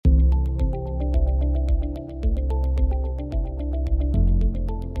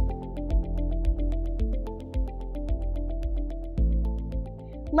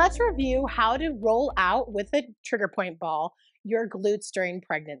let's review how to roll out with a trigger point ball your glutes during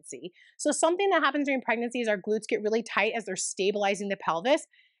pregnancy. So something that happens during pregnancy is our glutes get really tight as they're stabilizing the pelvis.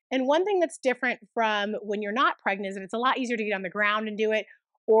 And one thing that's different from when you're not pregnant is that it's a lot easier to get on the ground and do it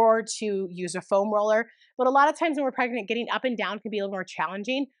or to use a foam roller. But a lot of times when we're pregnant, getting up and down can be a little more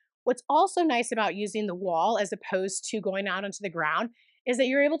challenging. What's also nice about using the wall as opposed to going out onto the ground is that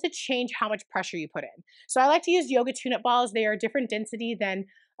you're able to change how much pressure you put in. So I like to use yoga tune-up balls. They are a different density than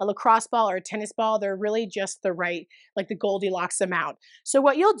a lacrosse ball or a tennis ball. They're really just the right, like the Goldilocks amount. So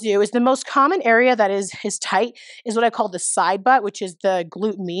what you'll do is the most common area that is tight is what I call the side butt, which is the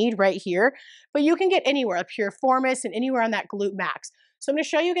glute med right here. But you can get anywhere, up here, piriformis, and anywhere on that glute max. So I'm gonna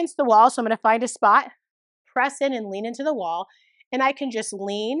show you against the wall. So I'm gonna find a spot, press in and lean into the wall, and I can just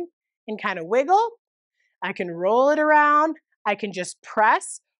lean and kind of wiggle. I can roll it around. I can just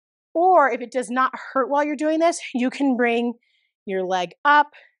press. Or if it does not hurt while you're doing this, you can bring your leg up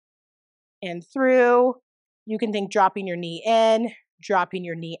and through. You can think dropping your knee in, dropping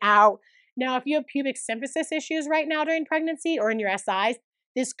your knee out. Now, if you have pubic symphysis issues right now during pregnancy or in your SIs,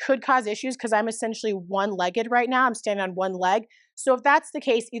 this could cause issues because I'm essentially one-legged right now. I'm standing on one leg. So if that's the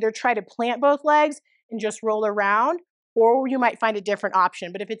case, either try to plant both legs and just roll around, or you might find a different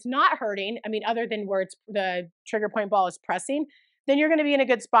option. But if it's not hurting, I mean, other than where it's the trigger point ball is pressing, then you're gonna be in a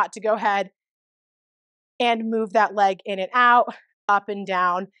good spot to go ahead and move that leg in and out, up and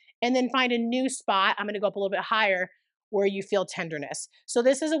down, and then find a new spot. I'm gonna go up a little bit higher where you feel tenderness. So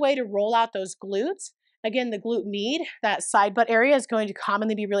this is a way to roll out those glutes. Again, the glute med, that side butt area, is going to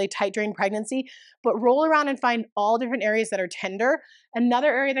commonly be really tight during pregnancy, but roll around and find all different areas that are tender. Another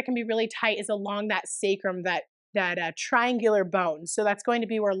area that can be really tight is along that sacrum, that triangular bone. So that's going to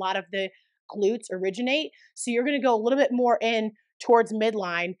be where a lot of the glutes originate. So you're gonna go a little bit more in towards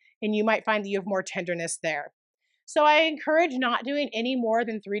midline, and you might find that you have more tenderness there. So I encourage not doing any more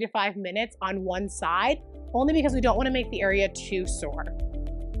than 3 to 5 minutes on one side, only because we don't want to make the area too sore.